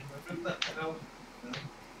 He's like, what the hell?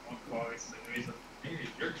 One call, he's like, maybe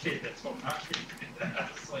it's your kid that's what my kid did that. I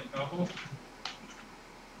was like, no.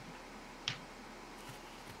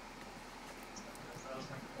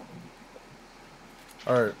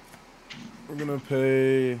 Alright. We're gonna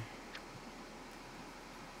pay.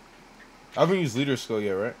 I haven't used leader skill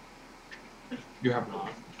yet, right? You have not.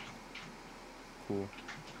 Cool.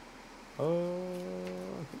 I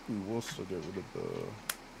think we will still get rid of the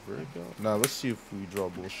breakout. Nah, let's see if we draw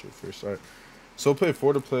bullshit first. Alright. So play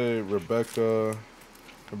 4 to play Rebecca.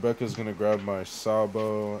 Rebecca's gonna grab my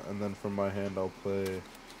Sabo, and then from my hand I'll play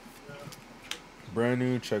brand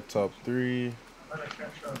new, check top 3. I'm gonna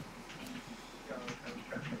catch up. Yeah, I'm gonna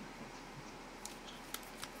catch up.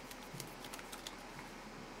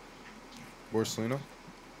 Borsalino.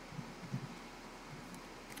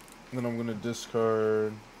 Then I'm gonna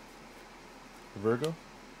discard Virgo.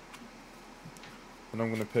 And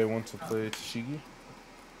I'm gonna pay 1 to play Tashigi.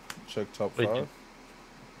 Check top 5. I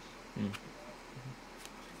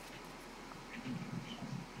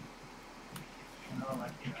don't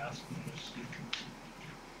like you asking me to see.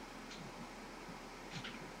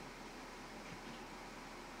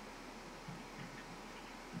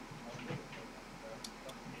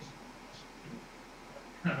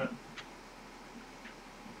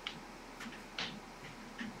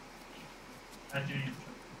 I do need to.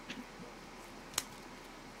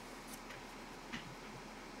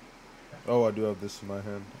 Oh, I do have this in my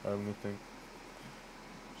hand. Let me think.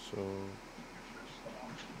 So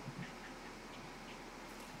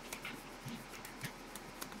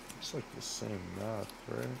it's like the same math,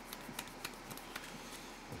 right?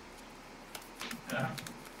 Yeah.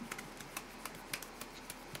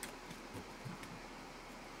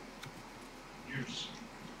 Use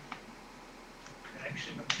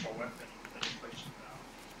connection of a weapon that is placed down.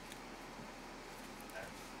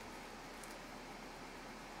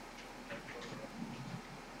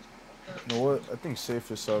 You know what? I think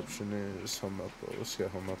safest option is Hamepo. Let's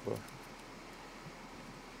get Hamepo.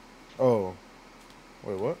 Oh.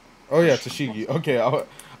 Wait, what? Oh, yeah, Tashigi. Okay,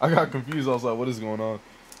 I got confused. I was like, what is going on?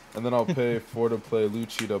 And then I'll pay 4 to play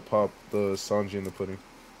Lucci to pop the Sanji in the pudding.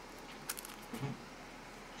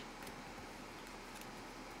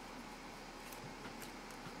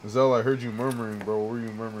 Zell, I heard you murmuring, bro. What were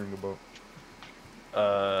you murmuring about?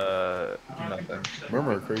 Nothing.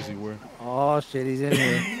 Murmur a crazy word. Oh shit, he's in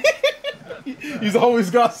here. He's always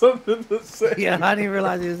got something to say. Yeah, I didn't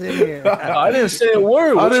realize he was in here. I didn't say a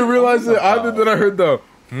word. I didn't realize it. I did. did. Then I heard the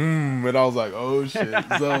and I was like, oh shit,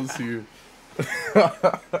 Zell's here.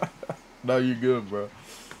 No, you're good, bro.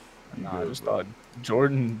 Nah, I just thought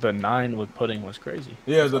Jordan the 9 with pudding was crazy.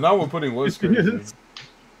 Yeah, the 9 with pudding was crazy.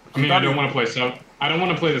 I mean, I don't want to play I don't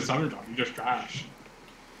want to play the summer job. You just trash.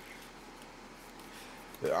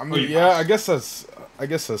 I mean, yeah, I guess that's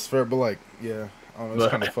fair, but like, yeah, I don't know,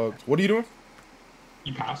 it's kind of fucked. What are you doing?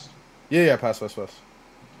 You passed. Yeah, pass.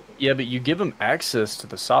 Yeah, but you give him access to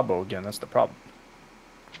the Sabo again. That's the problem.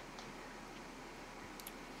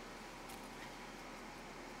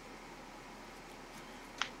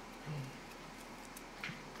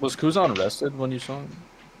 Was Kuzan arrested when you saw him?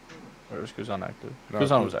 Or was Kuzan active? No,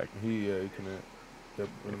 Kuzan was active. He couldn't get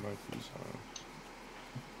rid of my Kuzan.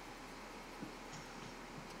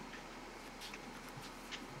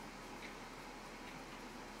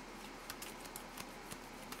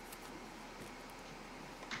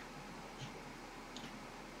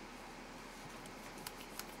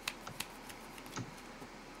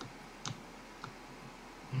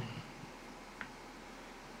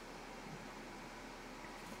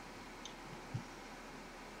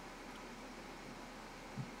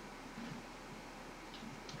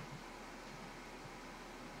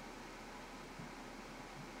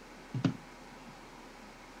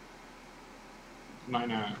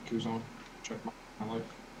 Nine Kuzon. Check my life.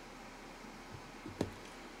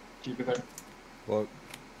 Keep it there. Look.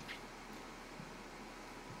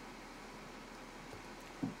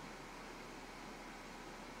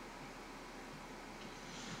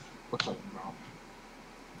 What's up, Rob?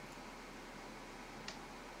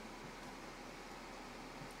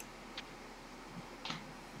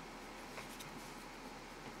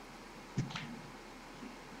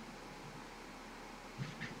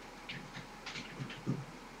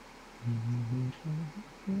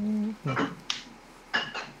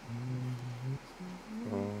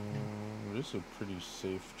 This is a pretty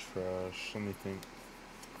safe trash. Let me think.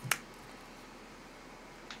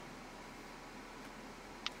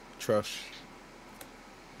 Trash.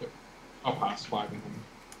 I'll pass 5 and him.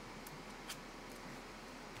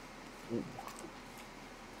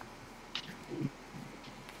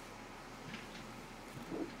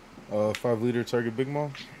 5-liter Target Big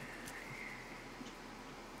Mall.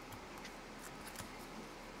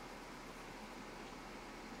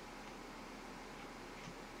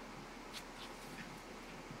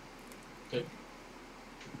 Okay.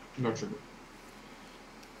 No trigger.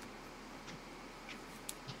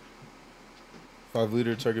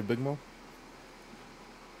 5-liter Target Big Mall.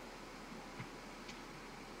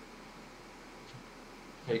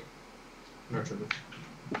 Hey. No trigger.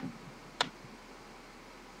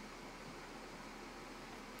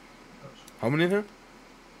 How many in here?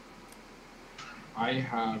 I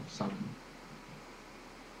have 7.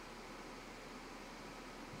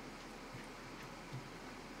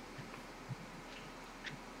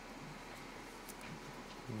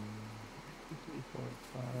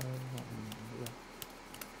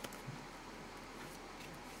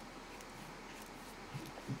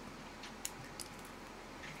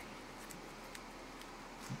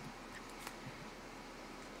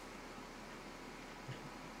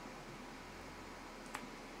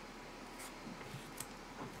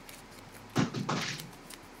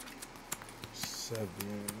 Seven.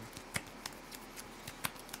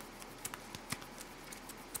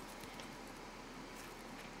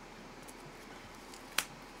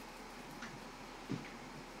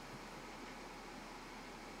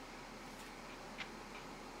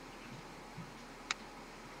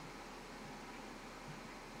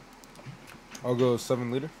 I'll go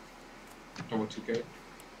 7 liter. Double 2K.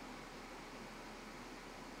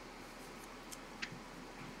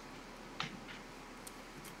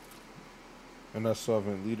 And I still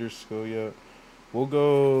haven't leader skill yet. We'll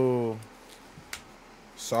go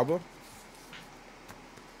Saba.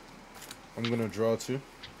 I'm gonna draw 2.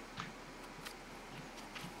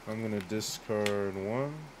 I'm gonna discard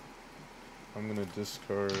 1. I'm gonna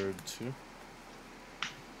discard 2.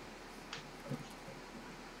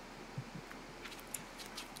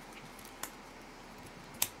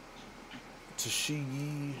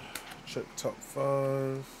 Tashigi, check top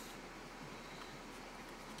 5.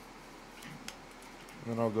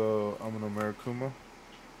 And then I'll go, I'm gonna Marakuma.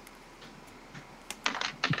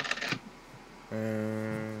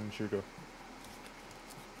 And here you go.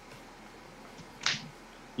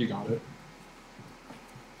 You got it.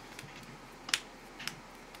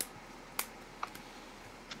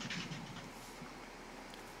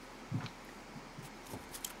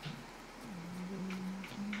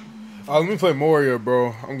 Let me play Moria,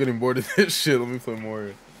 bro. I'm getting bored of this shit. Let me play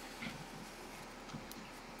Moria.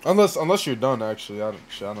 Unless you're done, actually. I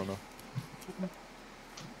don't know.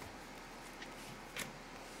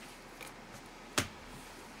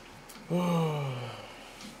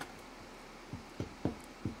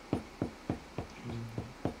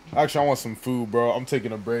 Actually, I want some food, bro. I'm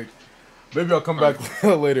taking a break. Maybe I'll come back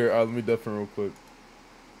later. Let me deafen real quick.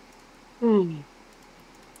 Oh,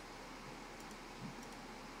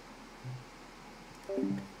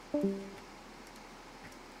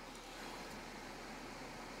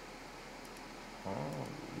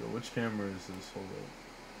 yo, which camera is this? Hold up.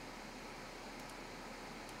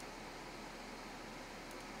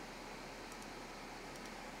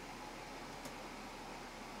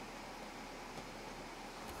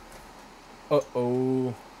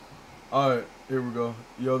 Uh-oh. Alright, here we go.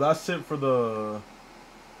 Yo, that's it for the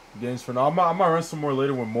games for now. I might run some more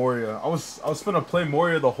later with Moria. I was finna play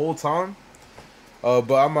Moria the whole time.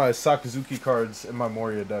 But I have my Sakazuki cards in my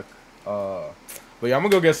Moria deck. But yeah, I'm gonna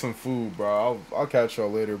go get some food, bro. I'll catch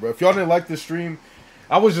y'all later, bro. If y'all didn't like this stream,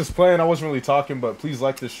 I was just playing. I wasn't really talking, but please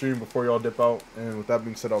like this stream before y'all dip out. And with that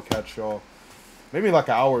being said, I'll catch y'all maybe like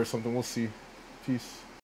an hour or something. We'll see. Peace.